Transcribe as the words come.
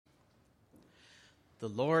The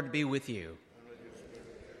Lord be with you.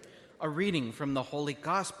 A reading from the Holy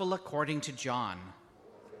Gospel according to John.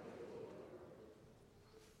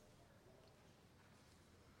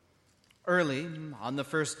 Early on the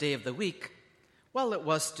first day of the week, while it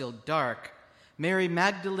was still dark, Mary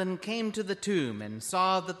Magdalene came to the tomb and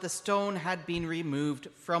saw that the stone had been removed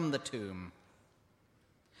from the tomb.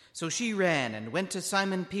 So she ran and went to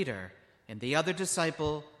Simon Peter and the other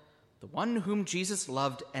disciple, the one whom Jesus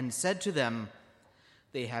loved, and said to them,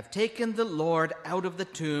 "They have taken the Lord out of the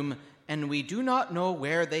tomb, and we do not know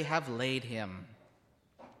where they have laid him."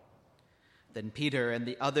 Then Peter and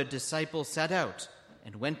the other disciple set out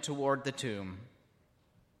and went toward the tomb.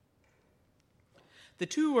 The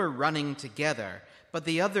two were running together, but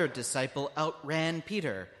the other disciple outran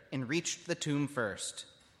Peter and reached the tomb first.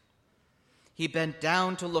 He bent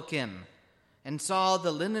down to look in and saw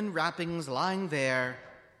the linen wrappings lying there,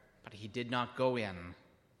 but he did not go in.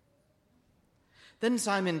 Then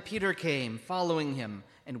Simon Peter came, following him,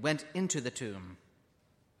 and went into the tomb.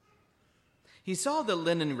 He saw the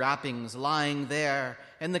linen wrappings lying there,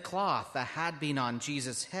 and the cloth that had been on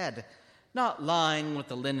Jesus' head, not lying with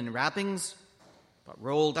the linen wrappings, but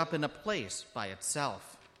rolled up in a place by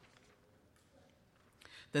itself.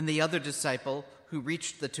 Then the other disciple, who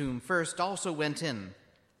reached the tomb first, also went in,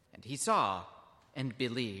 and he saw and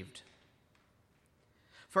believed.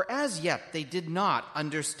 For as yet they did not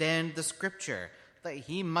understand the scripture, that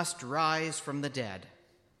he must rise from the dead.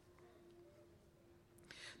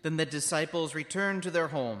 Then the disciples returned to their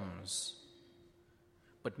homes.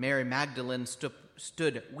 But Mary Magdalene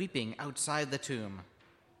stood weeping outside the tomb.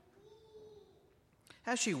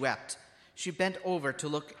 As she wept, she bent over to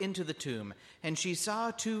look into the tomb, and she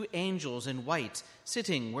saw two angels in white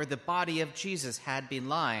sitting where the body of Jesus had been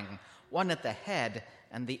lying, one at the head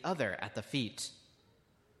and the other at the feet.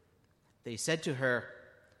 They said to her,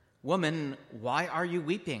 "Woman, why are you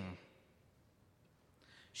weeping?"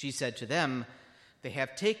 She said to them, "They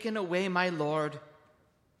have taken away my Lord,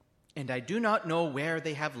 and I do not know where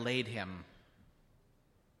they have laid him."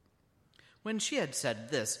 When she had said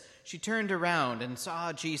this, she turned around and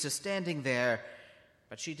saw Jesus standing there,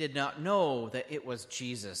 but she did not know that it was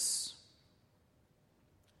Jesus.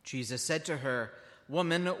 Jesus said to her,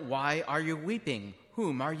 "Woman, why are you weeping?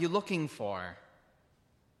 Whom are you looking for?"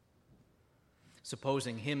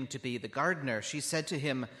 Supposing him to be the gardener, she said to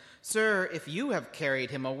him, "Sir, if you have carried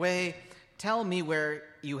him away, tell me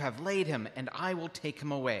where you have laid him, and I will take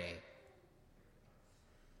him away."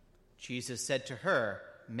 Jesus said to her,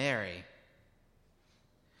 "Mary."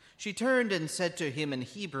 She turned and said to him in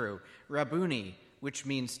Hebrew, "Rabboni," which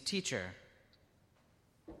means teacher.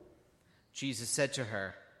 Jesus said to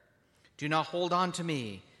her, "Do not hold on to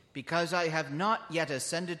me, because I have not yet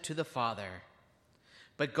ascended to the Father.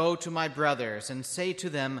 But go to my brothers and say to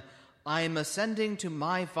them, I am ascending to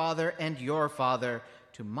my Father and your Father,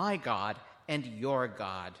 to my God and your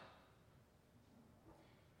God."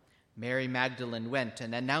 Mary Magdalene went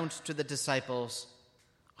and announced to the disciples,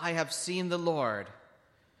 "I have seen the Lord."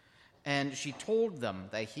 And she told them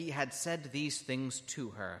that he had said these things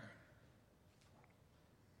to her.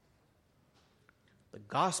 The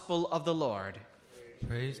Gospel of the Lord.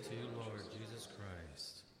 Praise to you, Lord Jesus Christ.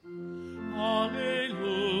 Alleluia,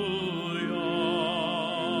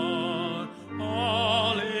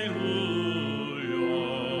 alleluia,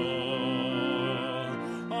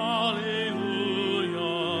 alleluia,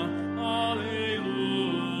 alleluia.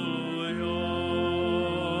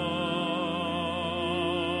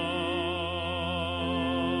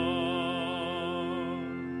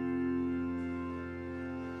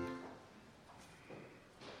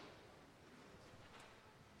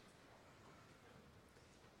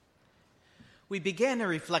 We began a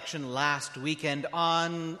reflection last weekend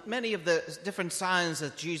on many of the different signs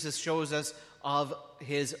that Jesus shows us of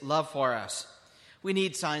his love for us. We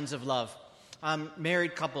need signs of love.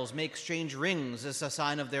 Married couples may exchange rings as a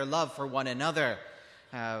sign of their love for one another.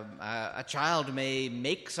 A child may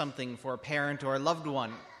make something for a parent or a loved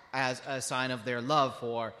one as a sign of their love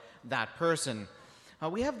for that person.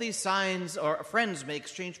 We have these signs, or friends may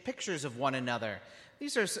exchange pictures of one another.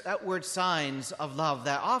 These are outward signs of love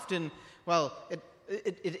that often,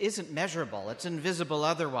 it isn't measurable. It's invisible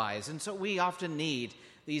otherwise. And so we often need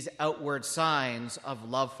these outward signs of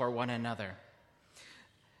love for one another.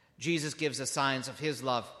 Jesus gives us signs of his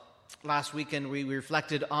love. Last weekend we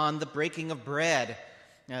reflected on the breaking of bread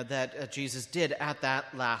that Jesus did at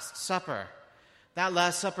that Last Supper. That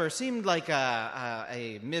Last Supper seemed like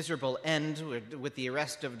a miserable end with the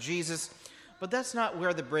arrest of Jesus, but that's not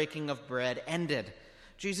where the breaking of bread ended.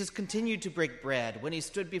 Jesus continued to break bread when he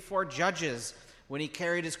stood before judges, when he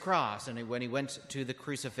carried his cross, and when he went to the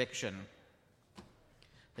crucifixion.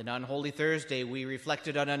 Then on Holy Thursday, we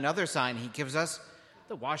reflected on another sign he gives us,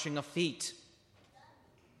 the washing of feet.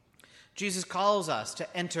 Jesus calls us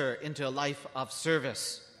to enter into a life of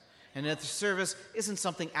service. And that the service isn't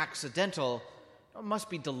something accidental, it must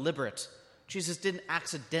be deliberate. Jesus didn't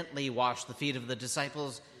accidentally wash the feet of the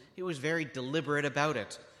disciples. He was very deliberate about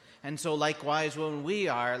it. And so likewise, when we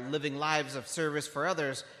are living lives of service for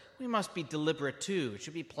others, we must be deliberate too. It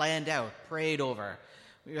should be planned out, prayed over.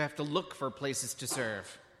 We have to look for places to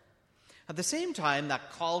serve. At the same time,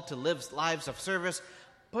 that call to live lives of service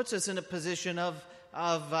puts us in a position of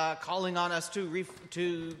calling on us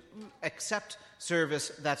to accept service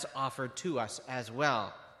that's offered to us as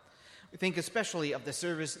well. We think especially of the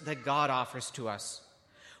service that God offers to us.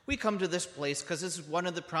 We come to this place because this is one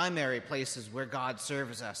of the primary places where God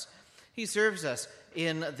serves us. He serves us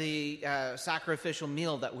in the sacrificial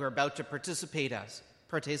meal that we're about to participate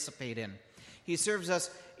in. He serves us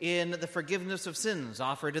in the forgiveness of sins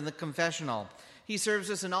offered in the confessional. He serves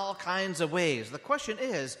us in all kinds of ways. The question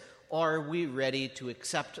is, are we ready to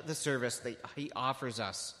accept the service that he offers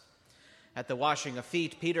us? At the washing of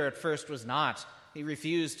feet, Peter at first was not. He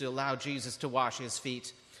refused to allow Jesus to wash his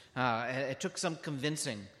feet. It took some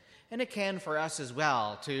convincing. And it can for us as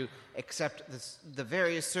well to accept the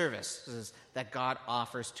various services that God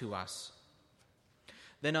offers to us.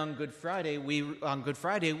 Then on Good Friday, we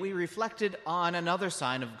reflected on another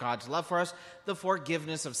sign of God's love for us, the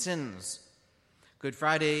forgiveness of sins. Good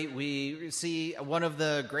Friday, we see one of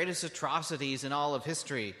the greatest atrocities in all of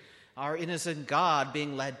history, our innocent God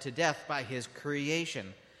being led to death by his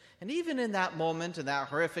creation. And even in that moment, in that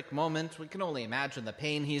horrific moment, we can only imagine the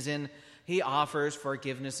pain he's in, he offers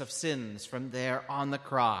forgiveness of sins from there on the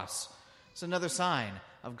cross. It's another sign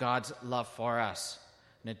of God's love for us.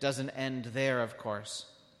 And it doesn't end there, of course.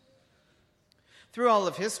 Through all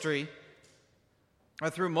of history, or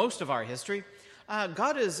through most of our history,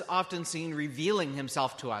 God is often seen revealing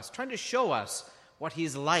himself to us, trying to show us what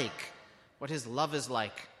he's like, what his love is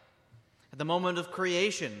like. At the moment of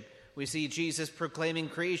creation, we see Jesus proclaiming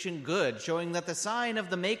creation good, showing that the sign of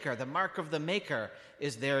the Maker, the mark of the Maker,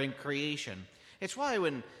 is there in creation. It's why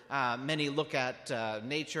when many look at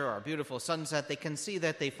nature or a beautiful sunset, they can see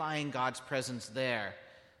that they find God's presence there.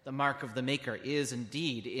 The mark of the Maker is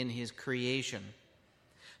indeed in his creation.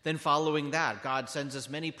 Then following that, God sends us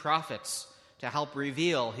many prophets to help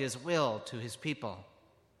reveal his will to his people.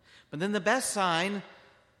 But then the best sign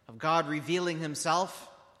of God revealing himself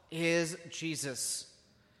is Jesus.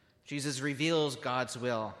 Jesus reveals God's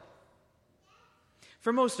will.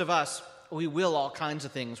 For most of us, we will all kinds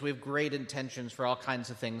of things. We have great intentions for all kinds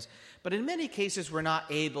of things. But in many cases, we're not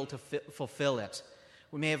able to fulfill it.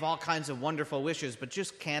 We may have all kinds of wonderful wishes, but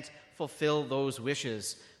just can't fulfill those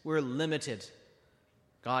wishes. We're limited.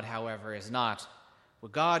 God, however, is not.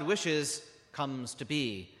 What God wishes comes to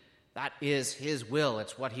be. That is his will.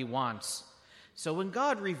 It's what he wants. So when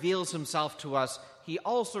God reveals himself to us, he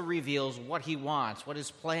also reveals what he wants, what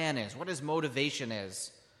his plan is, what his motivation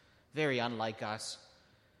is. Very unlike us.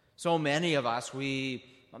 So many of us, we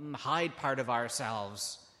hide part of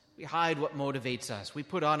ourselves. We hide what motivates us. We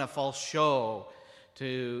put on a false show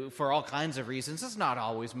for all kinds of reasons. It's not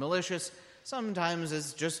always malicious. Sometimes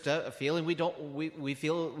it's just a feeling we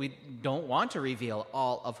feel we don't want to reveal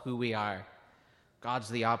all of who we are. God's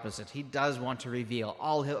the opposite. He does want to reveal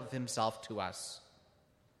all of himself to us.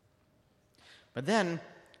 But then,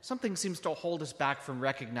 something seems to hold us back from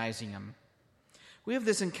recognizing him. We have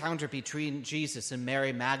this encounter between Jesus and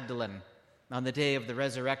Mary Magdalene on the day of the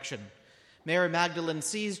resurrection. Mary Magdalene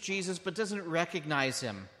sees Jesus but doesn't recognize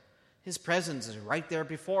him. His presence is right there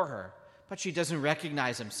before her, but she doesn't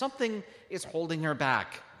recognize him. Something is holding her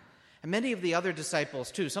back. And many of the other disciples,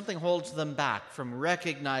 too, something holds them back from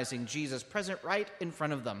recognizing Jesus present right in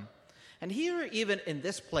front of them. And here, even in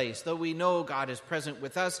this place, though we know God is present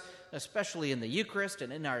with us, especially in the Eucharist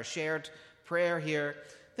and in our shared prayer here,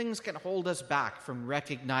 things can hold us back from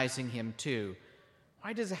recognizing him too.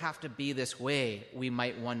 Why does it have to be this way, we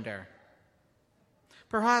might wonder?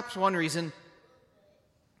 Perhaps one reason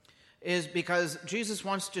is because Jesus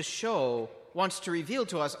wants to reveal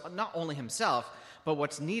to us not only himself, but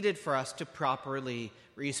what's needed for us to properly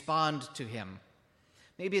respond to him.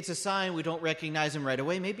 Maybe it's a sign we don't recognize him right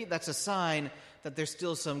away. Maybe that's a sign that there's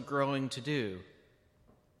still some growing to do.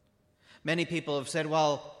 Many people have said,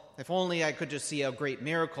 well, if only I could just see a great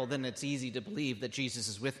miracle, then it's easy to believe that Jesus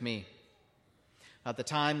is with me. At the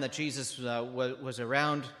time that Jesus was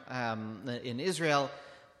around in Israel,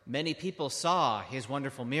 many people saw his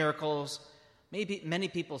wonderful miracles. Maybe many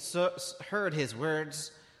people heard his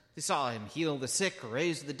words. They saw him heal the sick,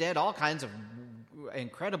 raise the dead, all kinds of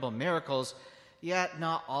incredible miracles, yet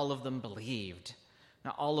not all of them believed.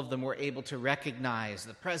 Now, all of them were able to recognize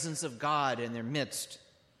the presence of God in their midst.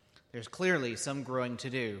 There's clearly some growing to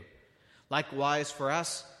do. Likewise, for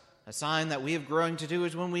us, a sign that we have growing to do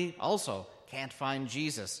is when we also can't find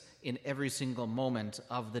Jesus in every single moment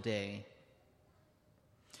of the day.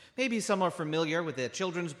 Maybe some are familiar with the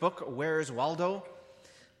children's book, Where's Waldo?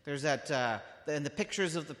 There's that, in the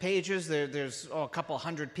pictures of the pages, there's a couple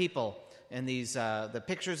hundred people in these, the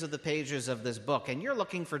pictures of the pages of this book, and you're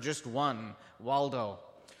looking for just one, Waldo.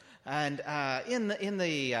 And in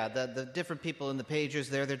the different people in the pages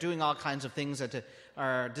there, they're doing all kinds of things that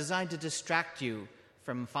are designed to distract you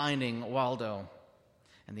from finding Waldo.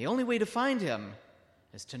 And the only way to find him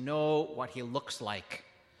is to know what he looks like.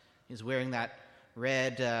 He's wearing that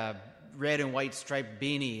red and white striped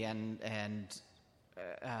beanie and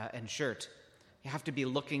shirt. You have to be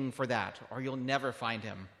looking for that, or you'll never find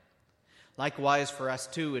him. Likewise for us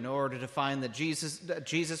too, in order to find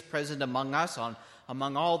Jesus present among us,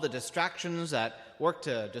 among all the distractions that work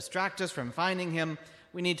to distract us from finding him,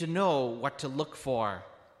 we need to know what to look for.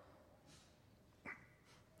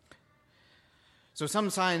 So some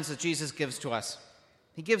signs that Jesus gives to us.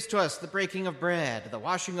 He gives to us the breaking of bread, the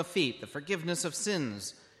washing of feet, the forgiveness of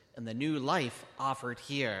sins, and the new life offered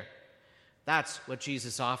here. That's what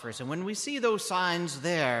Jesus offers. And when we see those signs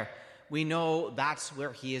there, we know that's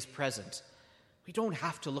where he is present. We don't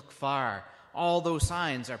have to look far. All those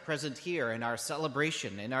signs are present here in our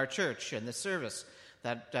celebration, in our church, in the service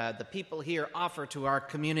that the people here offer to our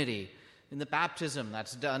community, in the baptism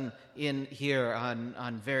that's done in here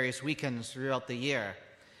on various weekends throughout the year.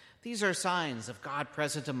 These are signs of God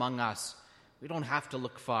present among us. We don't have to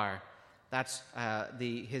look far. That's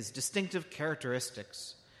his distinctive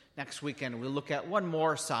characteristics. Next weekend, we'll look at one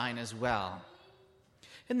more sign as well.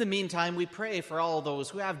 In the meantime, we pray for all those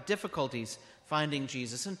who have difficulties finding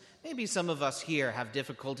Jesus, and maybe some of us here have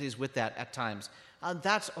difficulties with that at times.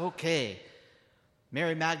 That's okay.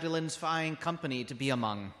 Mary Magdalene's fine company to be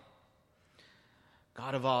among.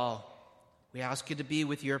 God of all, we ask you to be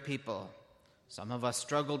with your people. Some of us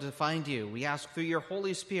struggle to find you. We ask through your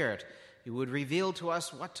Holy Spirit you would reveal to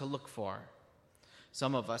us what to look for.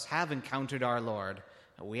 Some of us have encountered our Lord,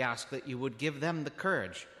 and we ask that you would give them the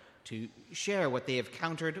courage to share what they have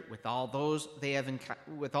encountered with all those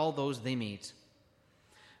they meet.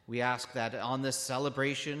 We ask that on this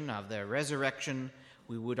celebration of the resurrection,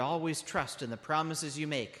 we would always trust in the promises you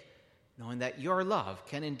make, knowing that your love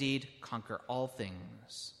can indeed conquer all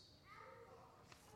things.